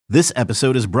This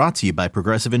episode is brought to you by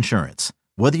Progressive Insurance.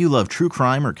 Whether you love true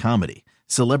crime or comedy,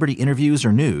 celebrity interviews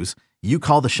or news, you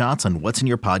call the shots on what's in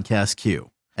your podcast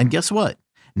queue. And guess what?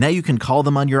 Now you can call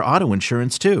them on your auto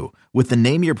insurance too with the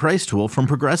Name Your Price tool from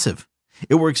Progressive.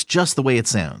 It works just the way it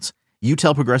sounds. You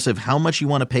tell Progressive how much you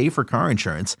want to pay for car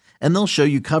insurance, and they'll show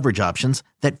you coverage options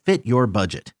that fit your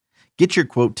budget. Get your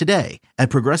quote today at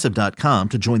Progressive.com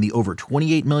to join the over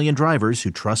 28 million drivers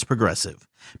who trust Progressive.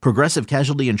 Progressive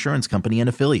Casualty Insurance Company and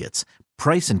Affiliates.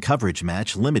 Price and coverage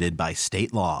match limited by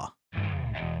state law.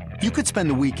 You could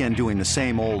spend the weekend doing the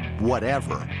same old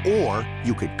whatever, or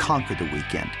you could conquer the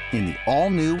weekend in the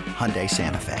all-new Hyundai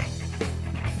Santa Fe.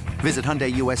 Visit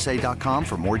HyundaiUSA.com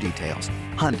for more details.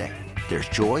 Hyundai, there's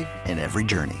joy in every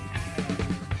journey.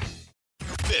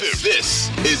 This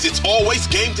is It's Always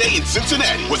Game Day in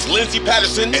Cincinnati with Lindsey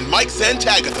Patterson and Mike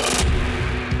Santagata.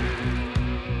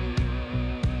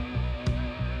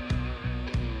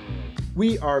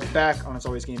 We are back on It's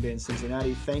Always Game Day in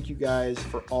Cincinnati. Thank you guys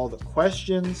for all the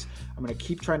questions. I'm going to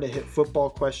keep trying to hit football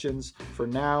questions for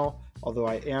now, although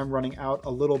I am running out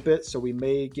a little bit, so we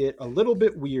may get a little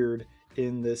bit weird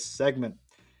in this segment.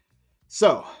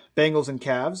 So, Bengals and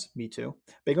Cavs, me too.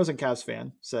 Bengals and Cavs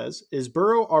fan says, is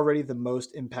Burrow already the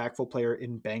most impactful player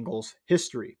in Bengals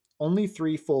history? Only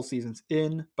 3 full seasons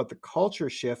in, but the culture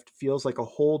shift feels like a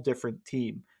whole different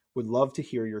team. Would love to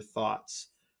hear your thoughts.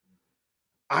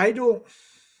 I don't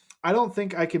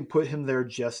think I can put him there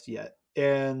just yet.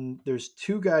 And there's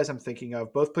 2 guys I'm thinking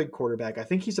of, both played quarterback. I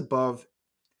think he's above,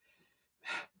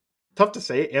 tough to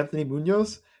say, Anthony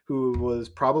Munoz, who was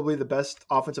probably the best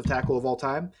offensive tackle of all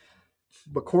time.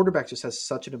 But quarterback just has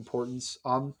such an importance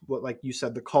on what, like you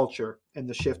said, the culture and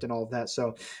the shift and all of that.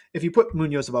 So if you put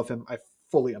Munoz above him, I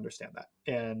fully understand that.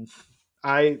 And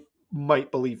I might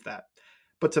believe that.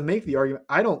 But to make the argument,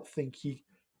 I don't think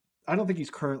he's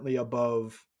currently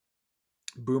above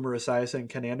Boomer Esiason and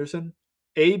Ken Anderson.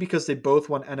 A, because they both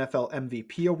won NFL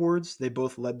MVP awards. They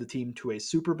both led the team to a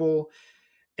Super Bowl.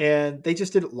 And they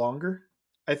just did it longer.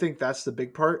 I think that's the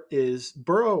big part, is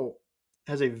Burrow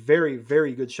has a very,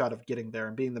 very good shot of getting there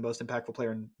and being the most impactful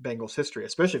player in Bengals history,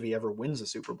 especially if he ever wins a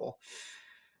Super Bowl.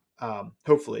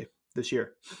 Hopefully this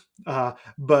year.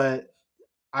 But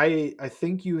I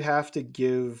think you have to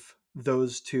give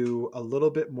those 2 a little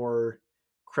bit more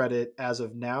credit as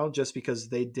of now, just because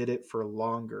they did it for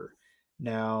longer.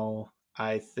 Now,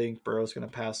 I think Burrow's going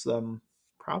to pass them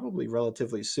probably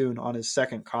relatively soon on his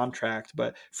second contract.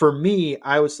 But for me,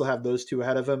 I would still have those 2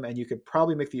 ahead of him. And you could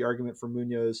probably make the argument for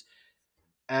Munoz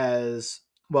as,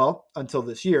 well, until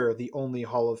this year, the only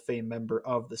Hall of Fame member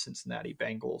of the Cincinnati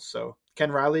Bengals. So Ken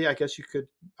Riley, I guess you could,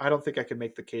 I don't think I could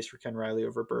make the case for Ken Riley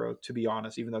over Burrow, to be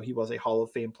honest, even though he was a Hall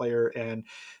of Fame player and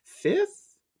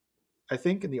 5th, I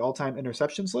think, in the all-time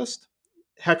interceptions list.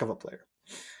 Heck of a player.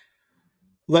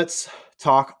 Let's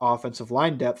talk offensive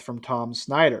line depth from Tom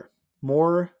Snyder.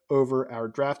 More over our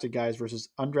drafted guys versus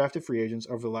undrafted free agents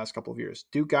over the last couple of years.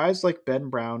 Do guys like Ben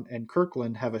Brown and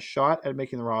Kirkland have a shot at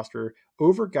making the roster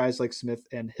over guys like Smith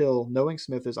and Hill, knowing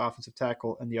Smith is offensive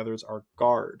tackle and the others are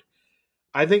guard?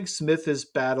 I think Smith is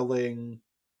battling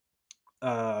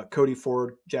Cody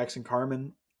Ford, Jackson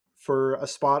Carman for a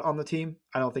spot on the team.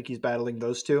 I don't think he's battling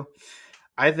those 2.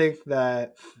 I think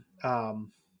that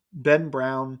Ben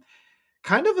Brown,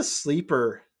 kind of a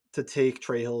sleeper to take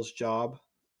Trey Hill's job.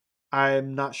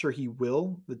 I'm not sure he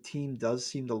will. The team does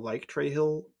seem to like Trey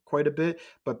Hill quite a bit,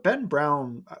 but Ben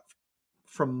Brown,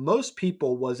 from most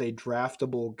people, was a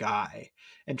draftable guy.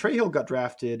 And Trey Hill got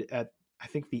drafted at, I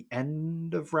think, the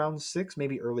end of round 6,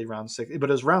 maybe early round 6, but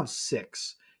it was round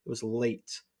 6. It was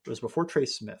late. It was before Trey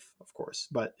Smith, of course,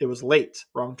 but it was late.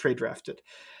 Wrong trade drafted.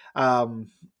 I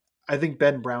think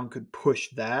Ben Brown could push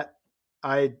that.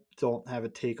 I don't have a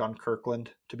take on Kirkland,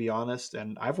 to be honest,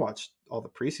 and I've watched all the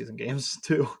preseason games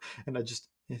too, and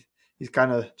he's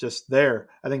kind of just there.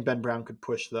 I think Ben Brown could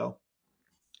push, though.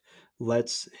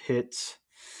 Let's hit.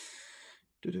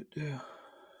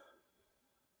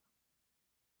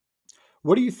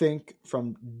 What do you think,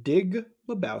 from Dig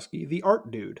Lebowski, the art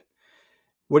dude?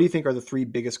 What do you think are the 3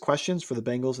 biggest questions for the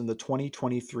Bengals in the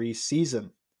 2023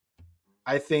 season?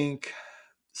 I think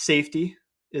safety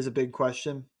is a big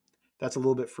question. That's a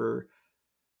little bit for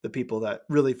the people that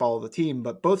really follow the team,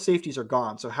 but both safeties are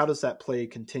gone. So how does that play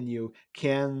continue?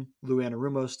 Can Lou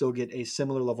Anarumo still get a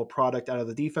similar level product out of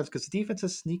the defense? Because the defense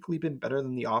has sneakily been better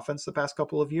than the offense the past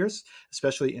couple of years,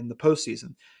 especially in the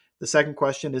postseason. The second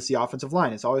question is the offensive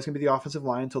line. It's always going to be the offensive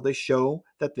line until they show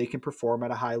that they can perform at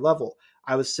a high level.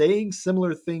 I was saying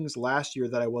similar things last year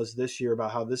that I was this year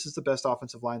about how this is the best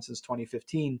offensive line since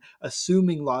 2015,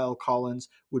 assuming Lyle Collins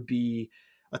would be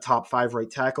a top 5 right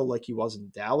tackle like he was in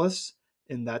Dallas.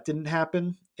 and that didn't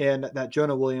happen, and that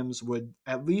Jonah Williams would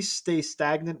at least stay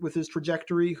stagnant with his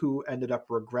trajectory, who ended up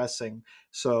regressing.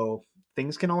 So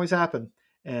things can always happen,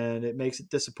 and it makes it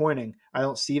disappointing. I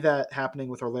don't see that happening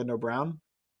with Orlando Brown.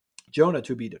 Jonah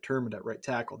to be determined at right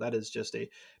tackle. That is just a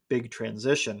big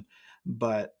transition.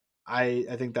 But I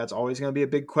think that's always going to be a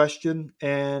big question.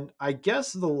 And I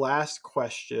guess the last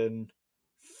question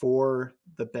for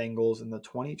the Bengals in the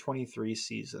 2023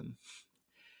 season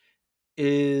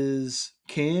is,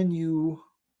 can you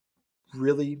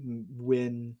really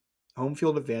win home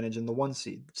field advantage in the 1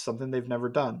 seed? It's something they've never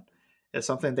done. It's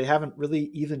something they haven't really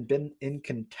even been in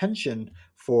contention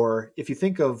for. If you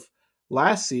think of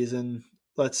last season,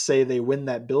 let's say they win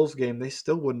that Bills game, they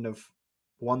still wouldn't have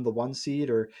won the 1 seed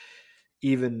or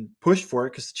even pushed for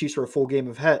it because the Chiefs were a full game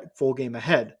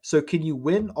ahead. So can you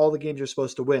win all the games you're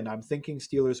supposed to win? I'm thinking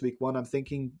Steelers week 1, I'm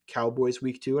thinking Cowboys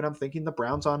week 2, and I'm thinking the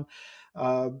Browns on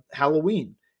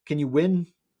Halloween. Can you win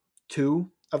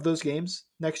 2 of those games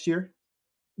next year?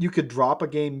 You could drop a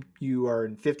game you are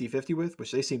in 50-50 with,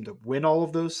 which they seem to win all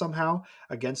of those somehow,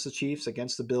 against the Chiefs,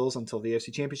 against the Bills until the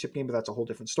AFC Championship game, but that's a whole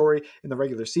different story. In the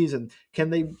regular season,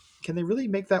 can they really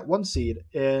make that 1 seed?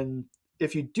 And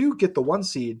if you do get the 1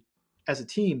 seed as a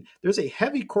team, there's a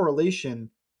heavy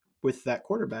correlation with that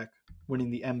quarterback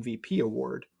winning the MVP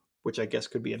award, which I guess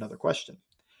could be another question.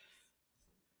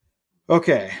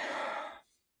 Okay.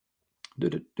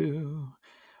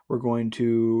 We're going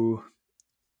to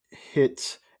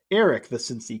hit Eric, the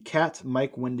Cincy Cat.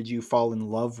 Mike, when did you fall in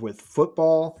love with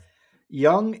football?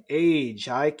 Young age.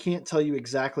 I can't tell you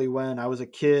exactly when. I was a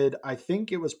kid. I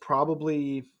think it was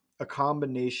probably a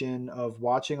combination of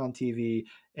watching on TV,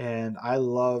 and I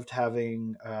loved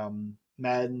having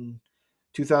Madden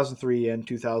 2003 and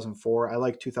 2004. I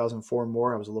like 2004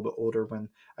 more. I was a little bit older when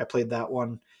I played that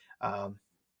one.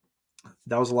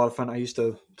 That was a lot of fun. I used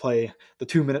to play the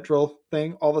 2-minute drill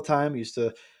thing all the time. I used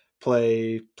to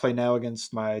play now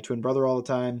against my twin brother all the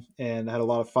time, and I had a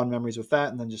lot of fun memories with that,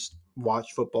 and then just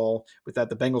watch football with that.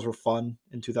 The Bengals were fun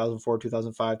in 2004,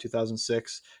 2005,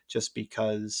 2006, just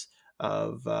because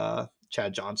of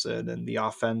Chad Johnson and the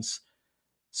offense.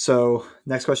 So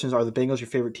next question is, are the Bengals your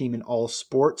favorite team in all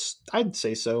sports? I'd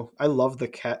say so. I love the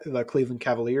Cleveland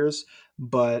Cavaliers,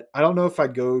 but I don't know if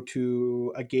I'd go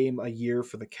to a game a year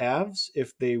for the Cavs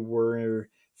if they were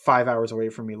 5 hours away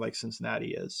from me like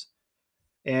Cincinnati is.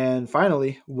 And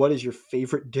finally, what is your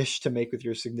favorite dish to make with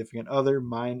your significant other?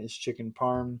 Mine is chicken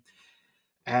parm.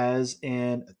 As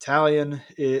an Italian,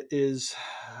 it is,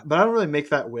 but I don't really make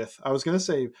that with. I was going to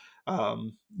say,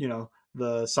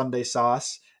 the Sunday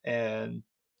sauce and,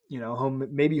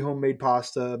 maybe homemade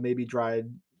pasta, maybe dried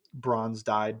bronze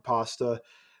dyed pasta,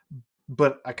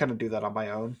 but I kind of do that on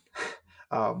my own.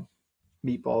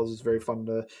 Meatballs is very fun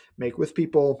to make with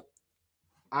people.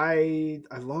 I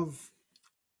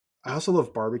also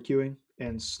love barbecuing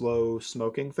and slow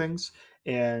smoking things.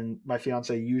 And my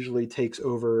fiance usually takes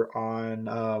over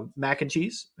on mac and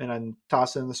cheese, and I'm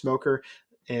tossing in the smoker,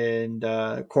 and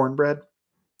cornbread.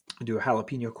 I do a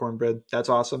jalapeno cornbread. That's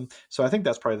awesome. So I think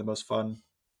that's probably the most fun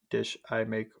dish I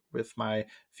make with my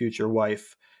future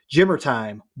wife. Jimmer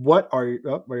time. We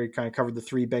kind of covered the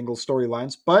 3 Bengals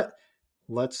storylines, but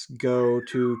let's go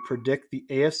to predict the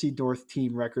AFC North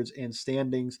team records and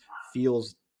standings.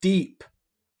 Feels deep.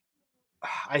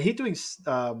 I hate doing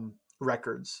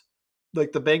records.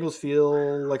 Like the Bengals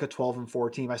feel like a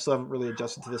 12-4 team. I still haven't really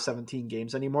adjusted to the 17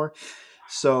 games anymore.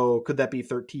 So could that be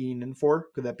 13-4?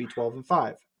 Could that be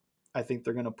 12-5? I think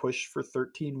they're going to push for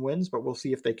 13 wins, but we'll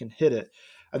see if they can hit it.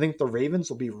 I think the Ravens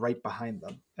will be right behind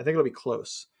them. I think it'll be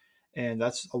close. And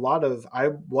that's a lot of, I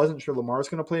wasn't sure Lamar's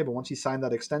going to play, but once he signed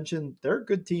that extension, they're a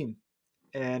good team.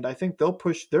 And I think they'll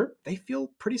push they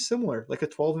feel pretty similar, like a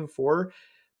 12-4.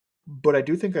 But I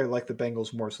do think I like the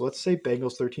Bengals more. So let's say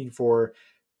Bengals 13-4,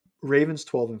 Ravens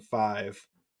 12-5.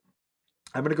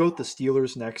 I'm going to go with the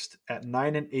Steelers next at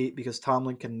 9-8 because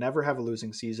Tomlin can never have a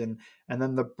losing season. And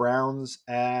then the Browns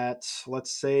at,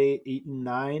 let's say,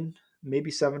 8-9, maybe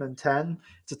 7-10.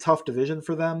 It's a tough division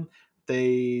for them.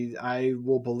 I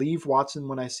will believe Watson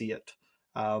when I see it.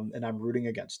 And I'm rooting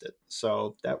against it.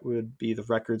 So that would be the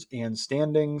records and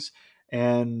standings.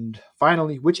 And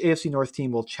finally, which AFC North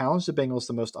team will challenge the Bengals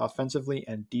the most offensively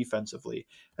and defensively?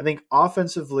 I think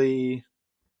offensively,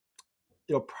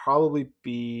 it'll probably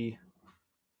be,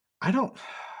 I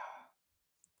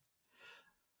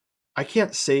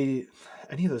can't say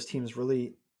any of those teams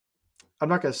really. I'm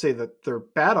not going to say that they're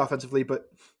bad offensively, but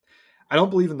I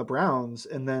don't believe in the Browns.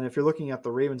 And then if you're looking at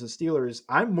the Ravens and Steelers,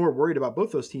 I'm more worried about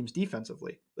both those teams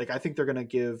defensively. Like I think they're going to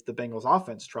give the Bengals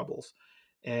offense troubles.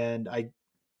 And I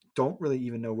don't really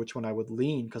even know which one I would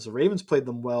lean, because the Ravens played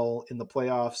them well in the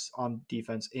playoffs on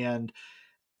defense and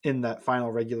in that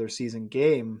final regular season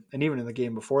game, and even in the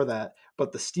game before that.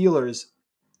 But the Steelers,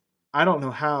 I don't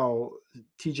know how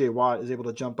TJ Watt is able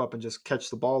to jump up and just catch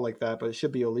the ball like that, but it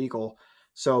should be illegal.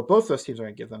 So both those teams are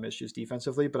going to give them issues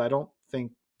defensively, but I don't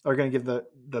think are going to give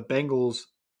the Bengals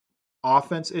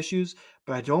offense issues,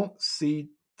 but I don't see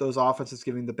those offenses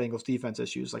giving the Bengals defense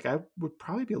issues. Like, I would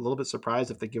probably be a little bit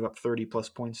surprised if they give up 30 plus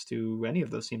points to any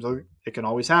of those teams. It can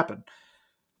always happen.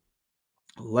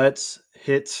 Let's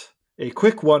hit a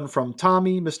quick one from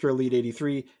Tommy, Mr. Elite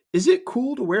 83. Is it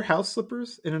cool to wear house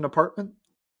slippers in an apartment?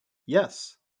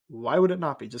 Yes. Why would it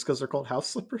not be? Just because they're called house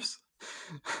slippers?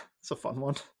 It's a fun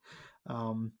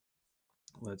one.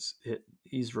 Let's hit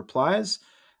these replies.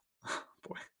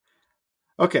 Boy.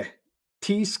 Okay.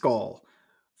 T-Skull.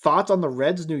 Thoughts on the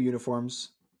Reds' new uniforms?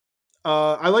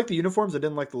 I like the uniforms. I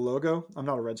didn't like the logo. I'm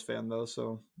not a Reds fan, though.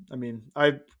 So, I mean,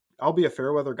 I'll be a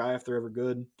fair weather guy if they're ever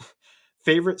good.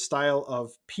 Favorite style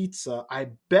of pizza? I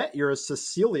bet you're a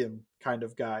Sicilian kind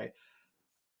of guy.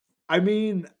 I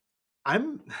mean,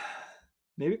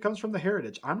 maybe it comes from the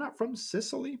heritage. I'm not from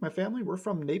Sicily. My family, we're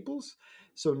from Naples.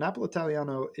 So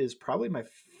Napolitano is probably my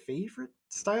favorite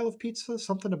style of pizza.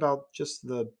 Something about just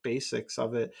the basics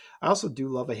of it. I also do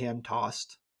love a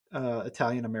hand-tossed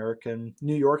Italian-American,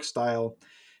 New York style.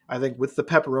 I think with the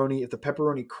pepperoni, if the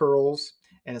pepperoni curls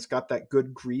and it's got that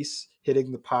good grease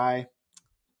hitting the pie,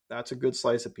 that's a good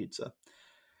slice of pizza.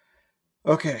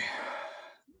 Okay.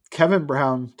 Kevin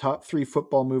Brown, top 3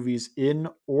 football movies in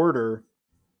order.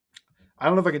 I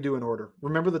don't know if I can do in order.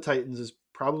 Remember the Titans is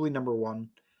probably number 1.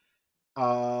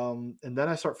 And then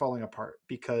I start falling apart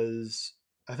because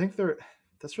I think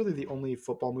that's really the only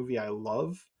football movie I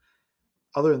love.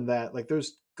 Other than that, like,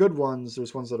 there's good ones.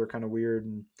 There's ones that are kind of weird.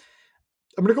 And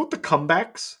I'm going to go with The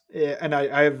Comebacks. And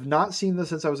I have not seen this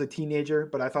since I was a teenager,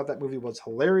 but I thought that movie was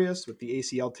hilarious with the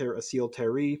ACL tear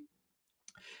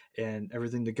and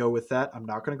everything to go with that. I'm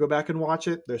not going to go back and watch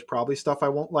it. There's probably stuff I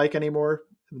won't like anymore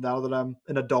now that I'm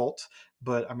an adult,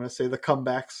 but I'm going to say The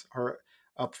Comebacks are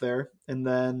up there. And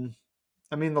then,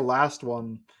 I mean, the last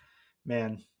one,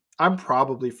 man, I'm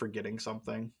probably forgetting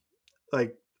something.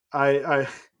 Like, I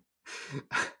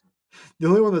the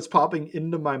only one that's popping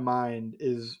into my mind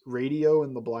is Radio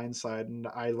and The Blind Side, and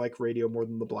I like Radio more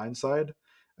than The Blind Side.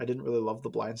 I didn't really love The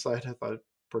Blind Side. I thought it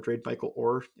portrayed Michael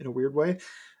Orr in a weird way,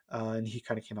 and he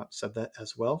kind of came out and said that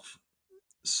as well.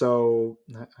 So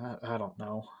I don't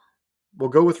know. We'll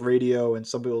go with Radio, and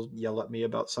somebody will yell at me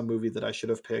about some movie that I should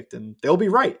have picked, and they'll be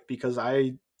right because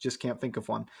I just can't think of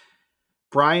one.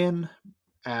 Brian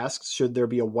asks, should there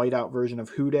be a whiteout version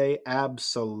of Houday?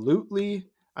 Absolutely.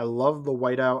 I love the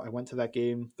whiteout. I went to that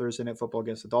game Thursday Night Football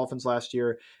against the Dolphins last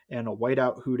year, and a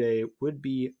whiteout Houday would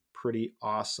be pretty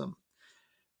awesome.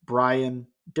 Brian,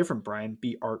 different Brian,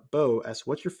 B. Art Bow asks,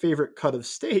 what's your favorite cut of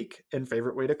steak and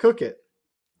favorite way to cook it?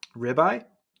 Ribeye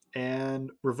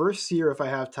and reverse sear if I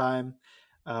have time.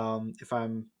 If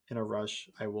I'm in a rush,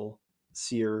 I will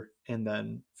sear and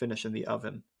then finish in the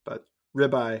oven. But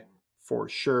ribeye for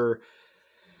sure.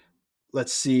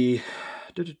 Let's see.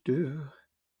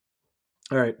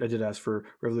 All right, I did ask for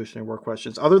Revolutionary War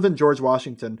questions. Other than George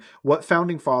Washington, what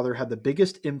founding father had the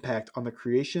biggest impact on the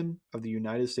creation of the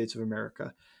United States of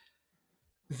America?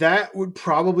 That would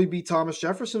probably be Thomas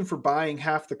Jefferson for buying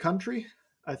half the country.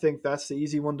 I think that's the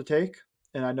easy one to take.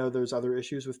 And I know there's other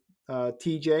issues with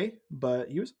TJ, but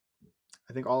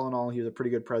I think all in all, he was a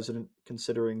pretty good president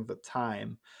considering the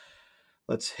time.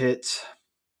 Let's hit.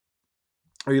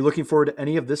 Are you looking forward to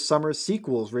any of this summer's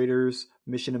sequels, Raiders,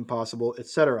 Mission Impossible,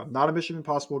 etc.? I'm not a Mission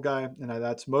Impossible guy, and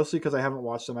that's mostly because I haven't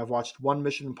watched them. I've watched one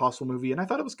Mission Impossible movie, and I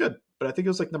thought it was good, but I think it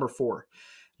was like number 4.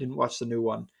 Didn't watch the new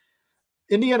one.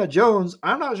 Indiana Jones,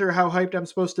 I'm not sure how hyped I'm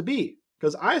supposed to be,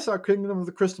 because I saw Kingdom of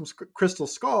the Crystal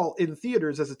Skull in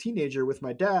theaters as a teenager with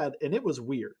my dad, and it was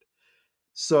weird.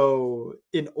 So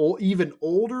even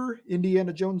older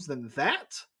Indiana Jones than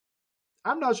that,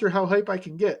 I'm not sure how hype I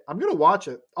can get. I'm going to watch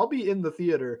it. I'll be in the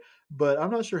theater, but I'm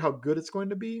not sure how good it's going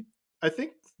to be. I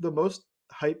think the most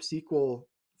hype sequel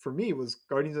for me was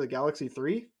Guardians of the Galaxy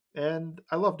 3, and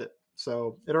I loved it.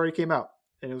 So it already came out,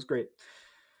 and it was great.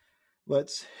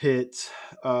 Let's hit,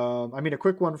 a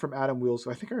quick one from Adam Wheels. So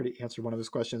I think I already answered one of his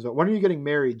questions, but when are you getting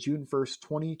married? June 1st,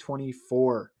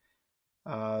 2024.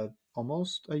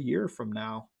 Almost a year from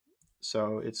now.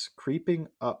 So it's creeping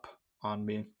up on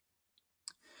me.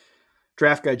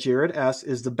 Draft Guy Jared asks,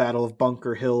 is the Battle of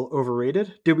Bunker Hill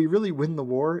overrated? Did we really win the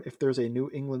war if there's a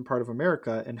New England part of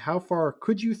America? And how far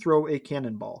could you throw a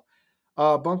cannonball?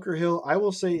 Bunker Hill, I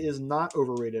will say, is not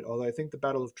overrated, although I think the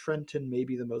Battle of Trenton may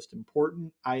be the most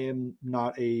important. I am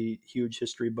not a huge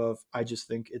history buff. I just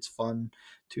think it's fun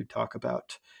to talk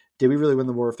about. Did we really win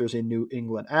the war if there's a New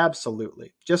England?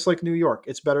 Absolutely. Just like New York,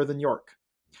 it's better than York.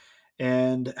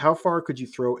 And how far could you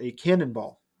throw a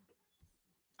cannonball?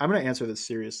 I'm going to answer this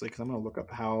seriously because I'm going to look up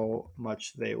how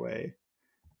much they weigh.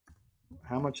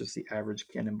 How much is the average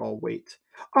cannonball weight?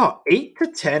 Oh, 8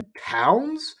 to 10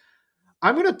 pounds?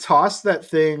 I'm going to toss that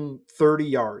thing 30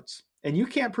 yards, and you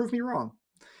can't prove me wrong.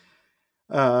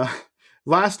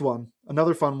 Last one,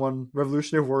 another fun one,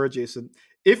 Revolutionary War adjacent.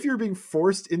 If you're being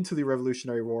forced into the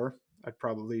Revolutionary War, I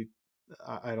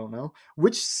don't know,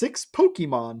 which 6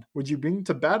 Pokemon would you bring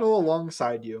to battle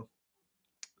alongside you?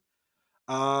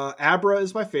 Abra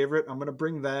is my favorite. I'm going to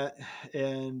bring that,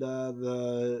 and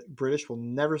the British will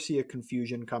never see a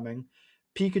confusion coming.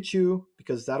 Pikachu,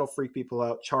 because that'll freak people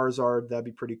out. Charizard, that'd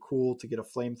be pretty cool to get a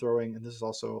flamethrowing, and this is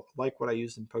also like what I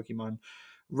used in Pokemon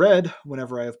Red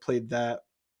whenever I have played that,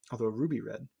 although Ruby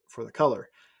Red for the color.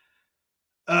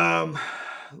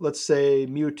 Let's say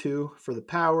Mewtwo for the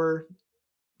power,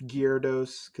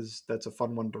 Gyarados, because that's a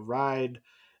fun one to ride,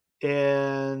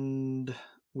 and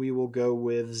we will go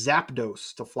with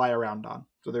Zapdos to fly around on.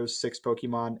 So there's 6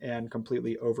 Pokemon and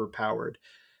completely overpowered.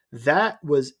 That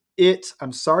was it.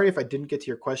 I'm sorry if I didn't get to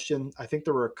your question. I think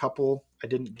there were a couple I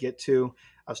didn't get to.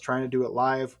 I was trying to do it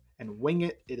live and wing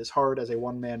it. It is hard as a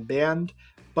one-man band,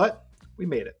 but we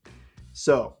made it.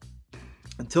 So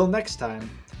until next time,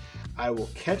 I will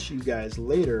catch you guys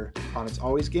later on It's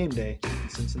Always Game Day in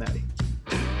Cincinnati.